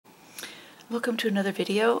Welcome to another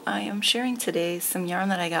video. I am sharing today some yarn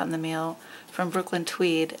that I got in the mail from Brooklyn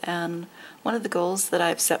Tweed, and one of the goals that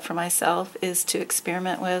I've set for myself is to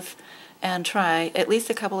experiment with and try at least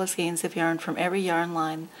a couple of skeins of yarn from every yarn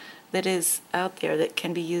line that is out there that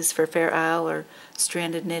can be used for Fair Isle or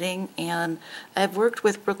stranded knitting. And I've worked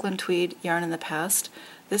with Brooklyn Tweed yarn in the past.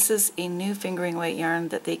 This is a new fingering weight yarn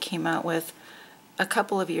that they came out with a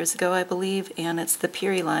couple of years ago, I believe, and it's the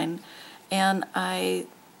Peerie line. And I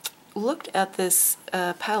looked at this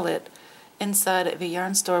palette inside of a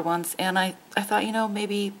yarn store once, and I thought, you know,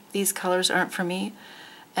 maybe these colors aren't for me.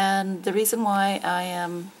 And the reason why I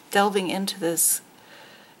am delving into this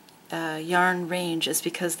yarn range is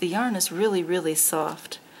because the yarn is really, really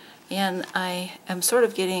soft. And I am sort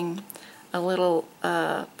of getting a little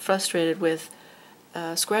frustrated with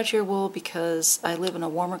scratchier wool because I live in a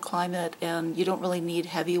warmer climate and you don't really need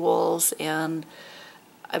heavy wools, and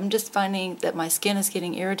I'm just finding that my skin is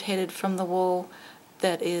getting irritated from the wool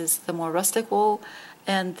that is the more rustic wool.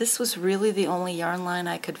 And this was really the only yarn line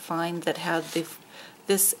I could find that had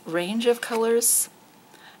this range of colors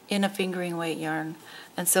in a fingering weight yarn.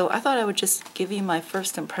 And so I thought I would just give you my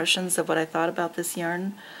first impressions of what I thought about this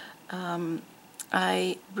yarn.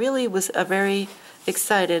 I really was very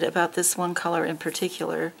excited about this one color in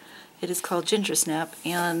particular. It is called Ginger Snap,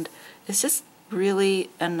 and it's just really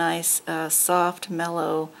a nice soft,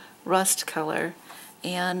 mellow rust color.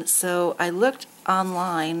 And so I looked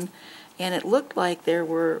online, and it looked like there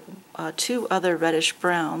were two other reddish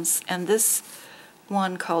browns, and this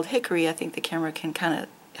one called Hickory, I think the camera can kind of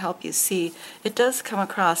help you see, it does come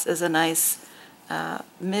across as a nice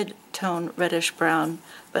mid-tone reddish brown,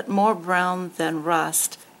 but more brown than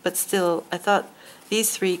rust. But still, I thought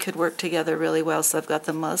these three could work together really well. So I've got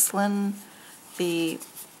the muslin, the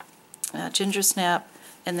Ginger Snap,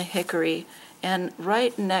 and the Hickory. And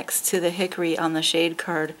right next to the Hickory on the shade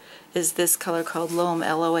card is this color called Loam,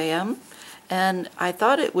 L-O-A-M. And I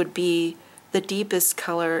thought it would be the deepest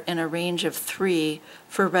color in a range of 3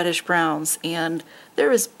 for reddish browns. And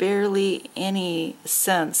there is barely any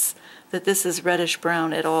sense that this is reddish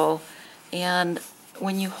brown at all. And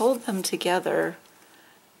when you hold them together,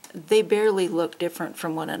 they barely look different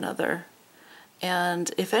from one another.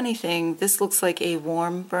 And if anything, this looks like a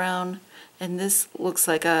warm brown, and this looks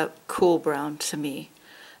like a cool brown to me.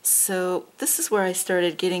 So this is where I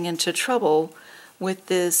started getting into trouble with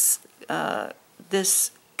this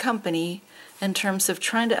company in terms of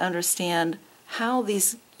trying to understand how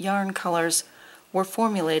these yarn colors were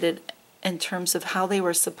formulated in terms of how they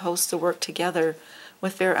were supposed to work together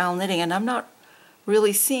with Fair Isle knitting. And I'm not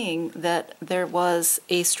really seeing that there was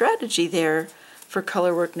a strategy there for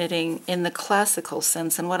colorwork knitting in the classical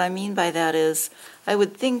sense. And what I mean by that is, I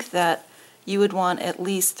would think that you would want at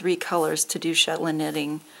least 3 colors to do Shetland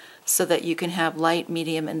knitting so that you can have light,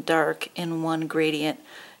 medium, and dark in one gradient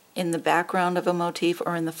in the background of a motif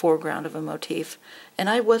or in the foreground of a motif. And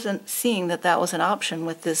I wasn't seeing that that was an option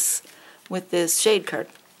with this shade card.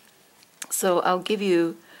 So I'll give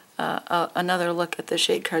you another look at the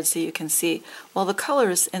shade card so you can see. While the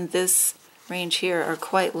colors in this range here are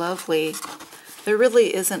quite lovely, there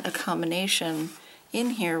really isn't a combination in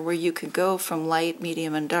here where you could go from light,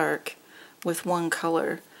 medium, and dark with one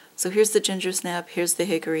color. So here's the Ginger Snap, here's the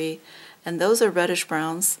Hickory, and those are reddish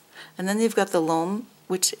browns. And then you've got the Loam,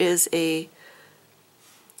 which is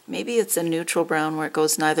maybe it's a neutral brown where it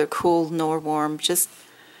goes neither cool nor warm,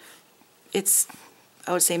 it's,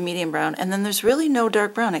 I would say, medium brown. And then there's really no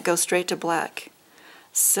dark brown, it goes straight to black.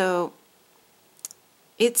 So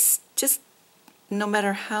it's just, no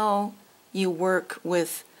matter how you work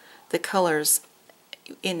with the colors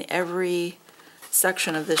in every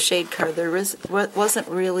section of the shade card, there wasn't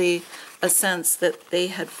really a sense that they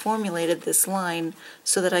had formulated this line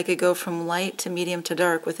so that I could go from light to medium to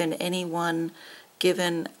dark within any one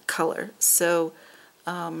given color. So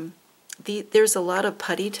there's a lot of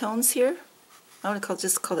putty tones here. I want to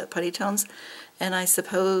just call that putty tones, and I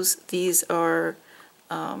suppose these are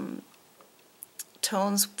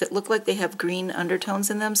tones that look like they have green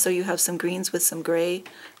undertones in them, so you have some greens with some gray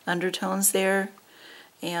undertones there.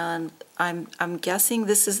 And I'm guessing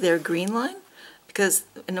this is their green line, because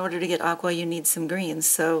in order to get aqua you need some greens,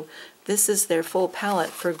 so this is their full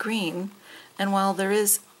palette for green. And while there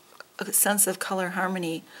is a sense of color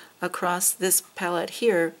harmony across this palette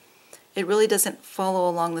here, it really doesn't follow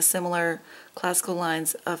along the similar classical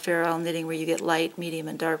lines of Fair Isle knitting where you get light, medium,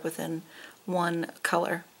 and dark within one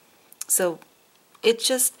color. So it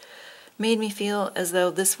just made me feel as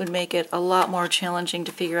though this would make it a lot more challenging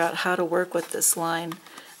to figure out how to work with this line.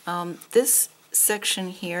 This section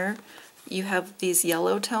here, you have these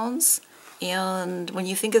yellow tones, and when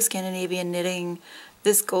you think of Scandinavian knitting,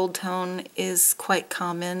 this gold tone is quite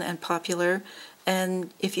common and popular,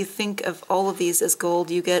 and if you think of all of these as gold,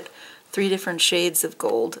 you get 3 different shades of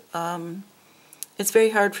gold. It's very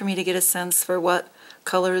hard for me to get a sense for what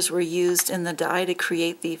colors were used in the dye to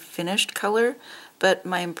create the finished color, but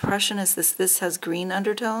my impression is this has green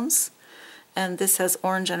undertones, and this has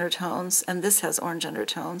orange undertones, and this has orange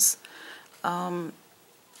undertones.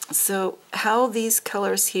 So how these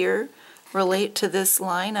colors here relate to this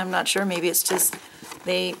line, I'm not sure. Maybe it's just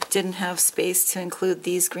they didn't have space to include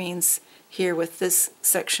these greens here with this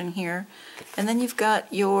section here. And then you've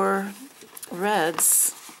got your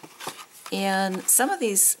reds, and some of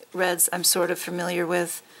these reds I'm sort of familiar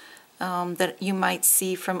with, that you might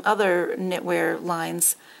see from other knitwear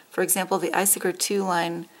lines. For example, the Icicle 2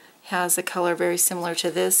 line has a color very similar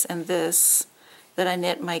to this and this that I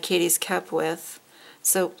knit my Katie's Cap with.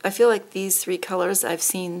 So I feel like these 3 colors I've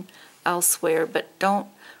seen elsewhere, but don't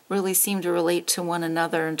really seem to relate to one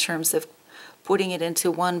another in terms of putting it into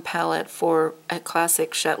one palette for a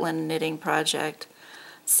classic Shetland knitting project.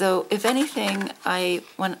 So if anything,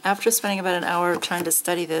 after spending about an hour trying to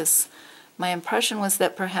study this, my impression was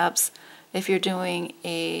that perhaps if you're doing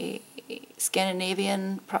a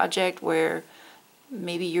Scandinavian project where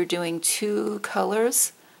maybe you're doing 2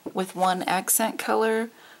 colors with 1 accent color.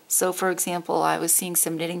 So for example, I was seeing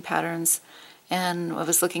some knitting patterns and I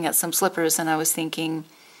was looking at some slippers and I was thinking,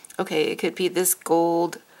 okay, it could be this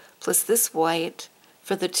gold plus this white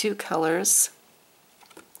for the 2 colors.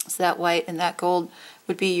 So that white and that gold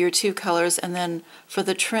would be your 2 colors, and then for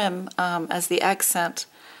the trim as the accent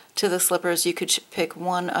to the slippers, you could pick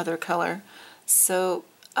 1 other color. So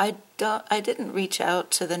I didn't reach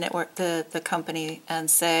out to the network, the company, and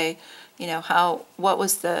say, you know, what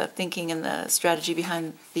was the thinking and the strategy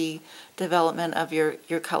behind the development of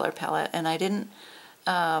your color palette. And I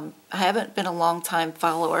haven't been a long time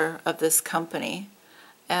follower of this company,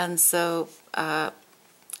 and so I'm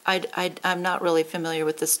not really familiar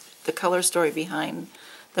with the color story behind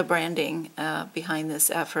the branding behind this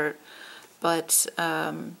effort. But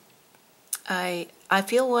I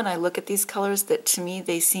feel when I look at these colors that to me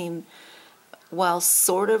they seem, while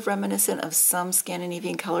sort of reminiscent of some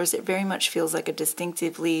Scandinavian colors, it very much feels like a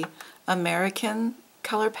distinctively American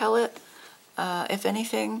color palette, if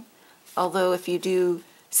anything. Although if you do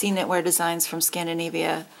see knitwear designs from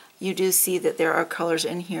Scandinavia, you do see that there are colors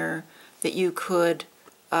in here that you could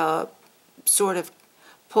sort of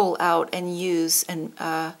pull out and use, and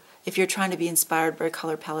if you're trying to be inspired by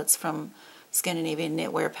color palettes from Scandinavian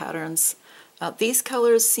knitwear patterns. These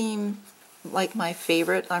colors seem like my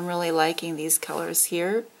favorite. I'm really liking these colors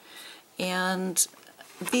here, and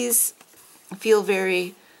these feel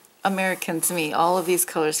very American to me. All of these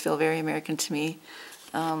colors feel very American to me.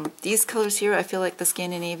 These colors here, I feel like the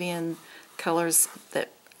Scandinavian colors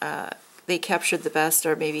that they captured the best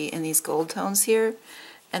are maybe in these gold tones here,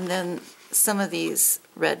 and then some of these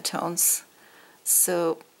red tones.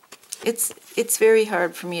 So it's very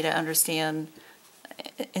hard for me to understand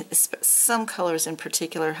some colors in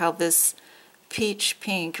particular, how this peach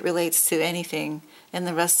pink relates to anything in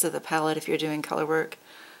the rest of the palette if you're doing color work.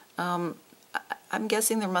 I'm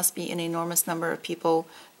guessing there must be an enormous number of people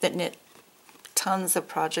that knit tons of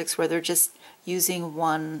projects where they're just using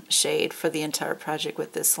 1 shade for the entire project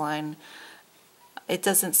with this line. It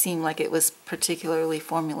doesn't seem like it was particularly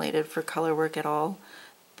formulated for color work at all,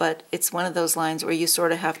 but it's one of those lines where you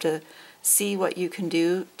sort of have to see what you can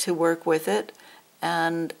do to work with it,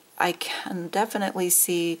 and I can definitely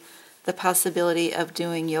see the possibility of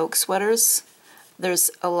doing yoke sweaters.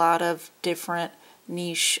 There's a lot of different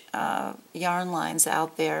niche yarn lines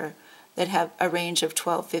out there that have a range of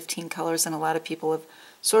 12, 15 colors, and a lot of people have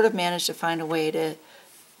sort of managed to find a way to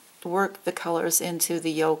work the colors into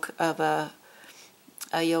the yoke of a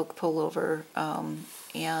yoke pullover,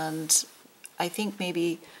 and I think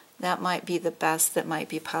maybe that might be the best that might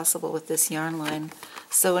be possible with this yarn line.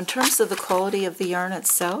 So in terms of the quality of the yarn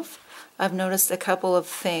itself, I've noticed a couple of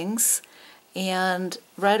things, and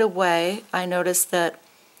right away I noticed that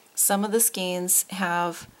some of the skeins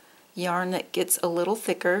have yarn that gets a little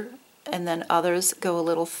thicker and then others go a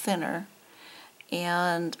little thinner.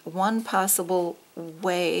 And one possible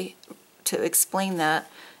way to explain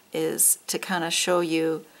that is to kind of show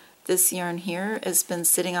you this yarn here has been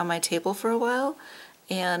sitting on my table for a while,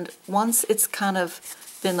 and once it's kind of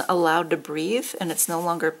been allowed to breathe and it's no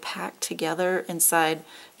longer packed together inside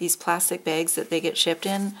these plastic bags that they get shipped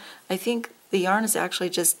in, I think the yarn is actually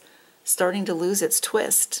just starting to lose its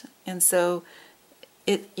twist. And so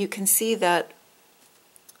you can see that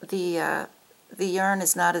the yarn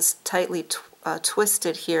is not as tightly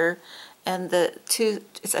twisted here, and I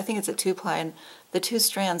think it's a 2-ply, and the 2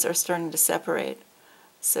 strands are starting to separate.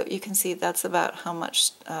 So you can see that's about how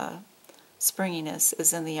much springiness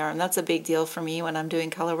is in the yarn. That's a big deal for me when I'm doing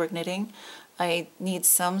colorwork knitting. I need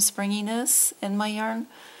some springiness in my yarn.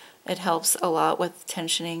 It helps a lot with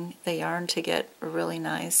tensioning the yarn to get really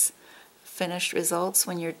nice finished results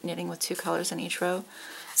when you're knitting with 2 colors in each row.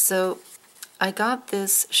 So I got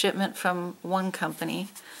this shipment from one company,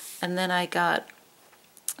 and then I got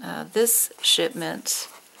this shipment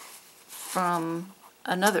from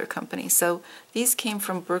another company. So these came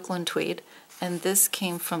from Brooklyn Tweed, and this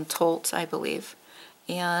came from Tolt, I believe.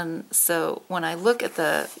 And so when I look at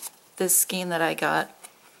this skein that I got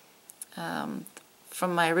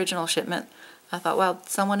from my original shipment, I thought, well,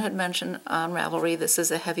 someone had mentioned on Ravelry this is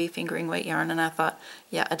a heavy fingering weight yarn, and I thought,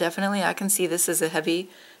 yeah, definitely I can see this is a heavy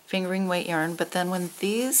fingering weight yarn. But then when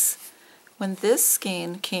this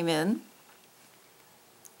skein came in,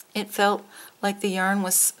 it felt like the yarn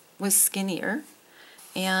was skinnier,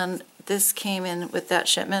 and this came in with that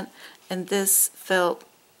shipment, and this felt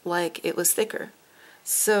like it was thicker.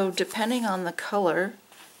 So depending on the color,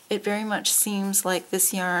 it very much seems like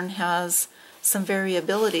this yarn has some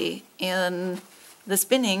variability in the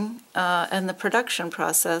spinning and the production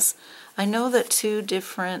process. I know that 2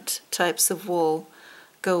 different types of wool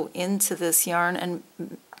go into this yarn, and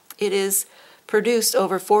it is produced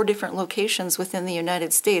over 4 different locations within the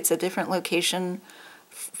United States, a different location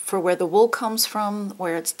for where the wool comes from,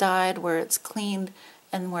 where it's dyed, where it's cleaned,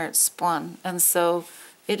 and where it's spun. And so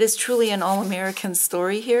it is truly an all-American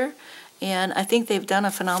story here, and I think they've done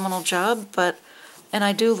a phenomenal job, and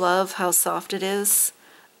I do love how soft it is,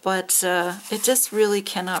 but it just really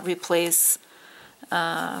cannot replace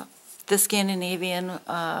the Scandinavian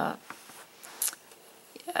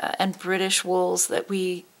and British wools that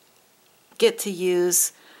we get to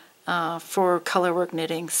use for colorwork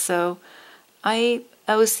knitting. So I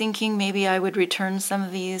was thinking maybe I would return some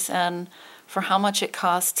of these, and for how much it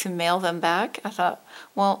costs to mail them back, I thought,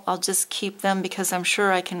 well, I'll just keep them because I'm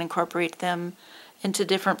sure I can incorporate them into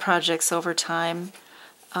different projects over time.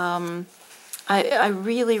 I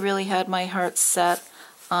really, really had my heart set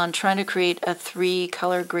on trying to create a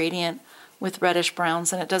 3-color gradient with reddish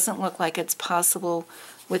browns, and it doesn't look like it's possible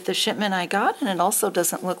with the shipment I got, and it also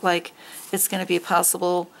doesn't look like it's going to be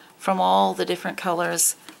possible from all the different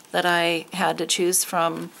colors that I had to choose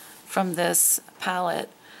from this palette.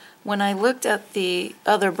 When I looked at the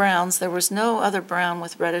other browns, there was no other brown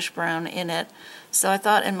with reddish brown in it, so I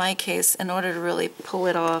thought in my case, in order to really pull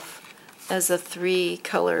it off as a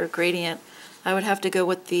 3-color gradient, I would have to go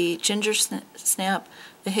with the ginger snap,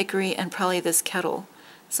 the hickory, and probably this kettle.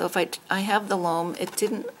 So if I have the loam, it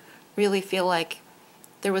didn't really feel like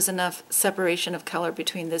there was enough separation of color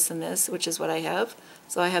between this and this, which is what I have.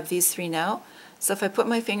 So I have these 3 now. So if I put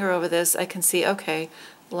my finger over this, I can see, okay,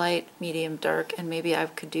 light, medium, dark, and maybe I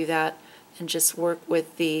could do that and just work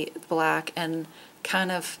with the black and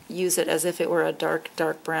kind of use it as if it were a dark,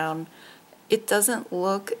 dark brown. It doesn't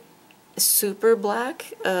look super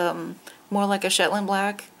black, more like a Shetland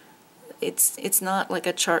black. It's not like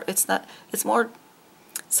a chart. It's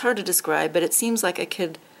hard to describe, but it seems like it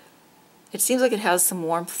has some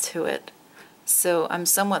warmth to it. So I'm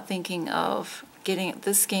somewhat thinking of getting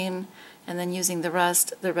this skein and then using the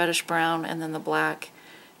rest, the reddish brown and then the black,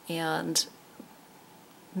 and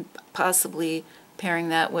possibly pairing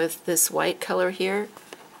that with this white color here,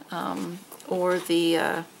 or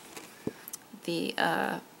the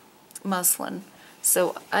muslin.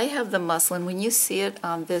 So I have the muslin. When you see it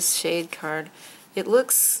on this shade card, it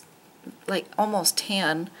looks like almost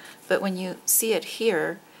tan, but when you see it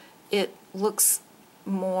here, it looks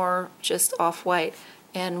more just off-white.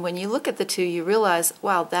 And when you look at the 2, you realize,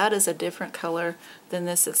 wow, that is a different color than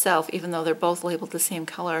this itself, even though they're both labeled the same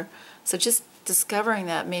color. So just discovering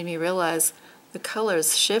that made me realize the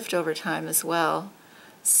colors shift over time as well.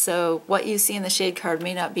 So what you see in the shade card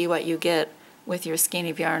may not be what you get with your skein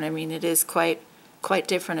of yarn. I mean, it is quite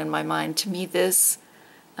different in my mind. To me, this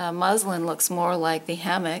muslin looks more like the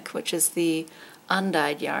hammock, which is the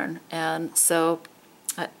undyed yarn. And so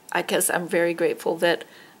I guess I'm very grateful that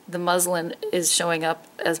the muslin is showing up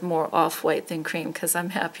as more off-white than cream, because I'm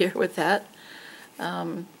happier with that.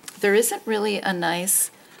 There isn't really a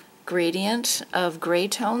nice gradient of gray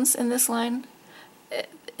tones in this line.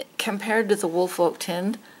 Compared to the Woolfolk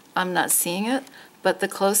Tinned, I'm not seeing it, but the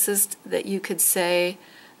closest that you could say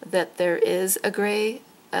that there is a gray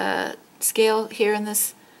scale here in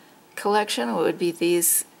this collection would be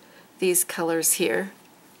these colors here.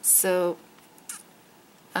 So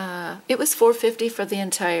it was $4.50 for the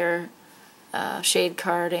entire shade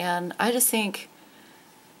card, and I just think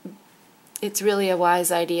it's really a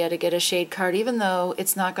wise idea to get a shade card, even though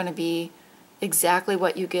it's not going to be exactly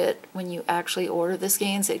what you get when you actually order the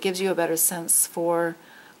skeins. It gives you a better sense for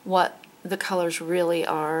what the colors really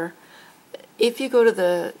are. If you go to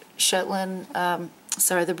the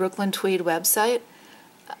the Brooklyn Tweed website,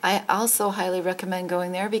 I also highly recommend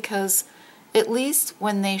going there, because at least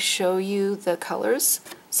when they show you the colors,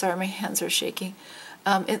 sorry, my hands are shaking.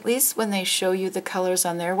 At least when they show you the colors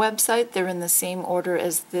on their website, they're in the same order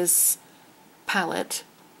as this palette,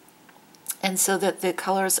 and so that the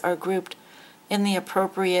colors are grouped in the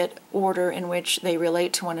appropriate order in which they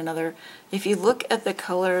relate to one another. If you look at the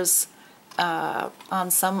colors on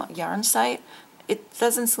some yarn site, it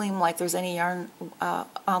doesn't seem like there's any yarn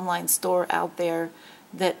online store out there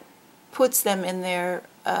that puts them in their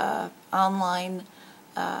online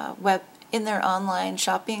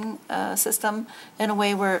shopping system in a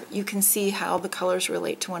way where you can see how the colors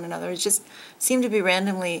relate to one another. It just seemed to be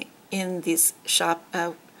randomly in these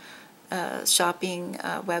shopping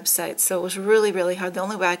websites, so it was really, really hard. The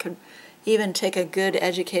only way I could even take a good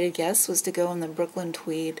educated guess was to go on the Brooklyn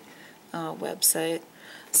Tweed website.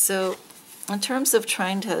 So in terms of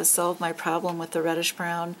trying to solve my problem with the reddish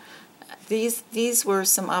brown, these were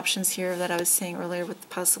some options here that I was saying earlier, with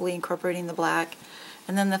possibly incorporating the black.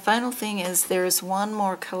 And then the final thing is there's one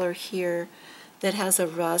more color here that has a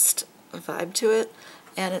rust vibe to it,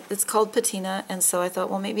 and it's called patina, and so I thought,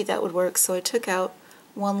 well, maybe that would work. So I took out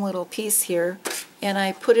one little piece here and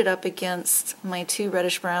I put it up against my two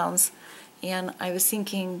reddish browns, and I was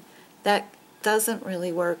thinking that doesn't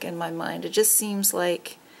really work in my mind. It just seems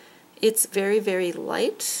like it's very, very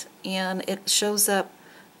light, and it shows up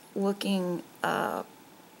looking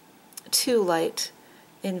too light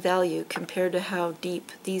in value compared to how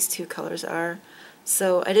deep these two colors are.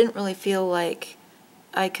 So I didn't really feel like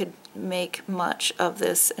I could make much of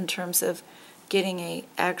this in terms of getting a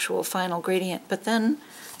actual final gradient. But then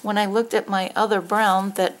when I looked at my other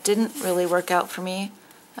brown that didn't really work out for me,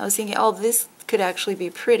 I was thinking, oh, this could actually be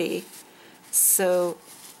pretty. So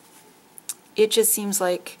it just seems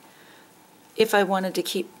like if I wanted to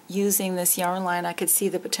keep using this yarn line, I could see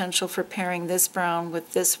the potential for pairing this brown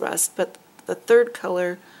with this rust. But the third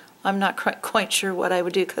color, I'm not quite sure what I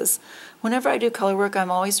would do, because whenever I do color work,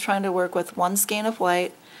 I'm always trying to work with one skein of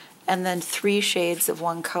white and then 3 shades of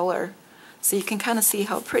one color. So you can kind of see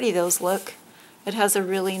how pretty those look. It has a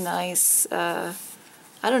really nice, I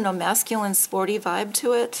don't know, masculine sporty vibe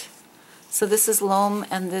to it. So this is loam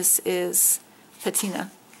and this is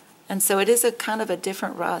patina. And so it is a kind of a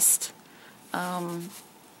different rust. I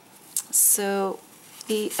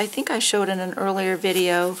think I showed in an earlier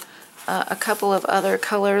video a couple of other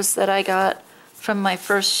colors that I got from my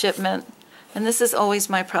first shipment, and this is always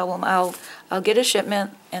my problem. I'll get a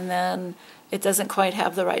shipment and then it doesn't quite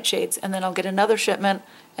have the right shades, and then I'll get another shipment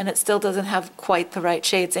and it still doesn't have quite the right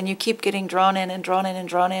shades, and you keep getting drawn in and drawn in and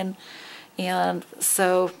drawn in. And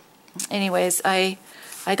so anyways, I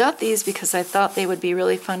got these because I thought they would be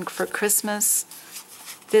really fun for Christmas.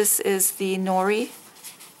 This is the nori,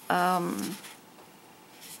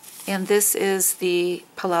 and this is the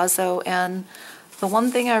palazzo. And the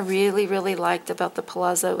one thing I really, really liked about the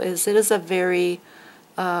palazzo is it is a very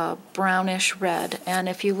brownish red. And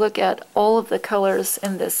if you look at all of the colors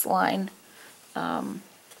in this line, to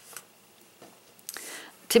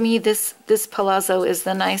me this palazzo is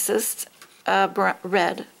the nicest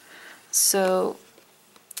red. So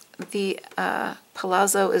the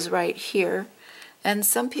palazzo is right here, and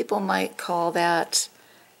some people might call that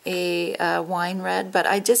a wine red, but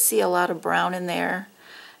I just see a lot of brown in there,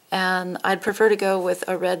 and I'd prefer to go with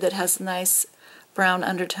a red that has nice brown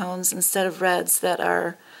undertones instead of reds that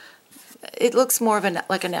are, it looks more of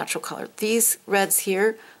like a natural color. These reds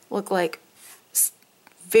here look like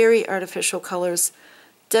very artificial colors,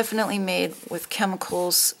 definitely made with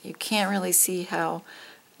chemicals. You can't really see how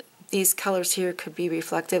these colors here could be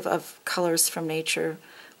reflective of colors from nature,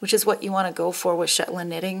 which is what you want to go for with Shetland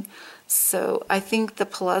knitting. So I think the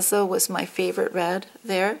palazzo was my favorite red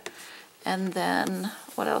there. And then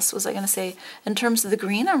what else was I going to say? In terms of the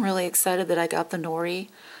green, I'm really excited that I got the nori.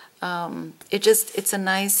 It's a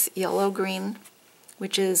nice yellow green,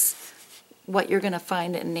 which is what you're going to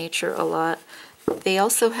find in nature a lot. They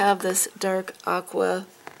also have this dark aqua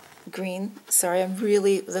green. Sorry,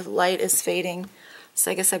 the light is fading,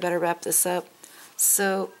 so I guess I better wrap this up.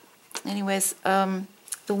 So anyways, the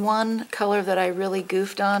one color that I really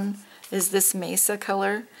goofed on is this mesa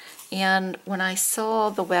color. And when I saw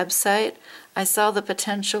the website, I saw the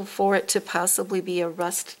potential for it to possibly be a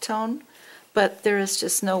rust tone, but there is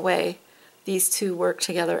just no way these two work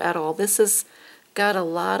together at all. This has got a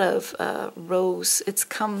lot of rose. It's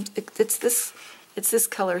this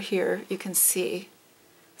color here, you can see.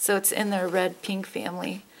 So it's in their red pink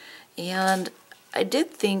family. And I did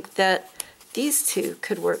think that these two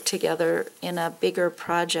could work together in a bigger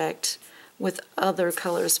project with other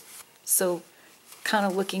colors. So kind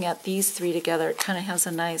of looking at these three together, it kind of has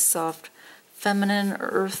a nice soft feminine,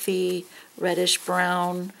 earthy, reddish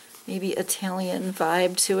brown, maybe Italian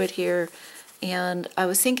vibe to it here. And I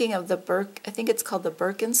was thinking of the I think it's called the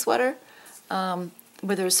Birkin sweater,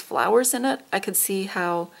 where there's flowers in it. I could see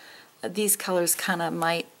how these colors kind of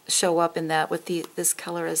might show up in that with this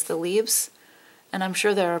color as the leaves. And I'm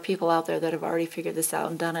sure there are people out there that have already figured this out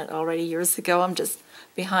and done it already years ago. I'm just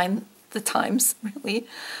behind the times, really.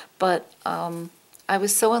 But I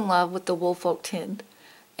was so in love with the Woolfolk Tind,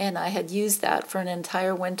 and I had used that for an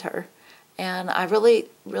entire winter. And I really,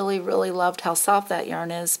 really, really loved how soft that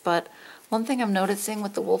yarn is. But one thing I'm noticing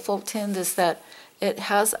with the Woolfolk Tind is that it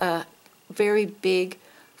has a very big,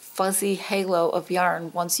 fuzzy halo of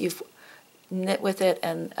yarn once you've knit with it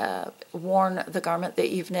and worn the garment that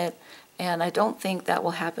you've knit. And I don't think that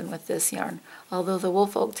will happen with this yarn, although the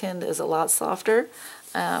Woolfolk Tind is a lot softer.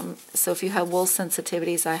 So if you have wool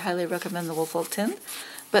sensitivities, I highly recommend the Woolfolk Tind.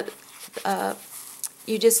 But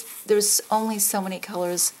there's only so many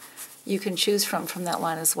colors you can choose from that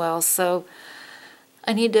line as well. So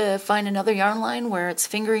I need to find another yarn line where it's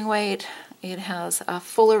fingering weight, it has a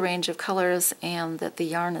fuller range of colors, and that the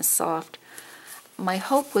yarn is soft. My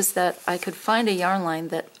hope was that I could find a yarn line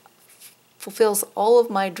that fulfills all of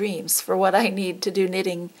my dreams for what I need to do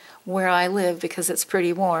knitting where I live, because it's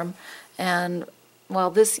pretty warm. And while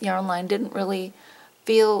this yarn line didn't really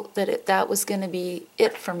feel that that was going to be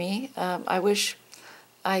it for me, I wish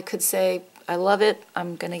I could say I love it.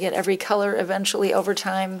 I'm going to get every color eventually over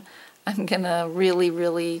time. I'm going to really,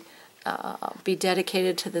 really be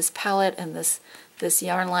dedicated to this palette and this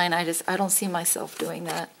yarn line. I don't see myself doing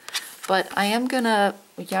that. But I am going to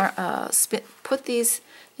put these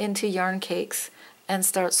into yarn cakes and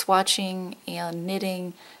start swatching and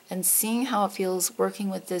knitting and seeing how it feels working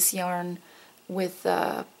with this yarn with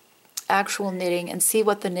actual knitting, and see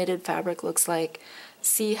what the knitted fabric looks like,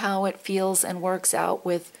 see how it feels and works out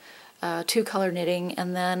with two-color knitting,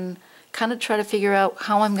 and then kind of try to figure out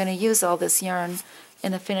how I'm going to use all this yarn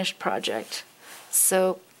in a finished project.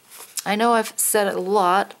 So I know I've said it a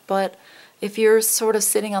lot, but if you're sort of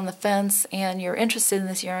sitting on the fence and you're interested in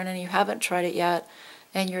this yarn and you haven't tried it yet,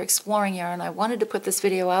 and you're exploring yarn, I wanted to put this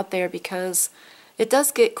video out there because it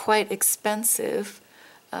does get quite expensive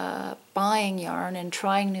buying yarn and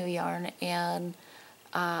trying new yarn, and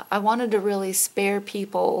I wanted to really spare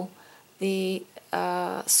people the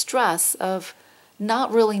stress of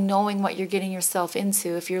not really knowing what you're getting yourself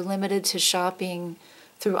into if you're limited to shopping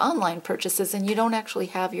through online purchases and you don't actually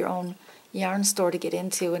have your own yarn store to get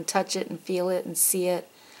into and touch it and feel it and see it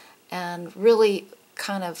and really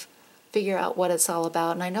kind of figure out what it's all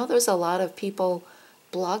about. And I know there's a lot of people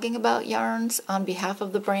blogging about yarns on behalf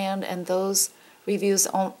of the brand, and those reviews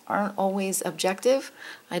aren't always objective.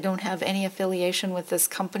 I don't have any affiliation with this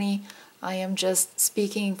company. I am just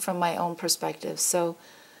speaking from my own perspective. So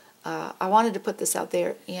I wanted to put this out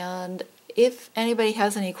there, and if anybody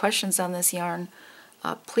has any questions on this yarn,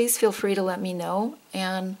 please feel free to let me know,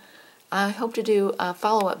 and I hope to do a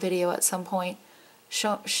follow-up video at some point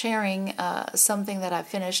sharing something that I've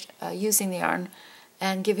finished using the yarn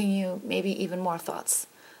and giving you maybe even more thoughts.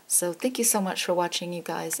 So thank you so much for watching, you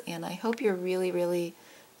guys, and I hope you're really, really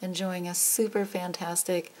enjoying a super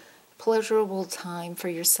fantastic, pleasurable time for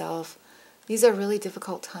yourself. These are really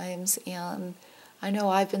difficult times, and I know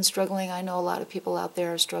I've been struggling. I know a lot of people out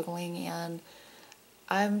there are struggling, and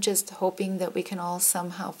I'm just hoping that we can all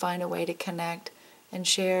somehow find a way to connect and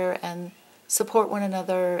share and support one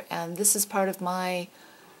another, and this is part of my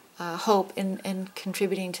hope in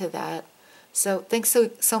contributing to that. So thanks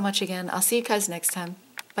so much again. I'll see you guys next time.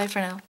 Bye for now.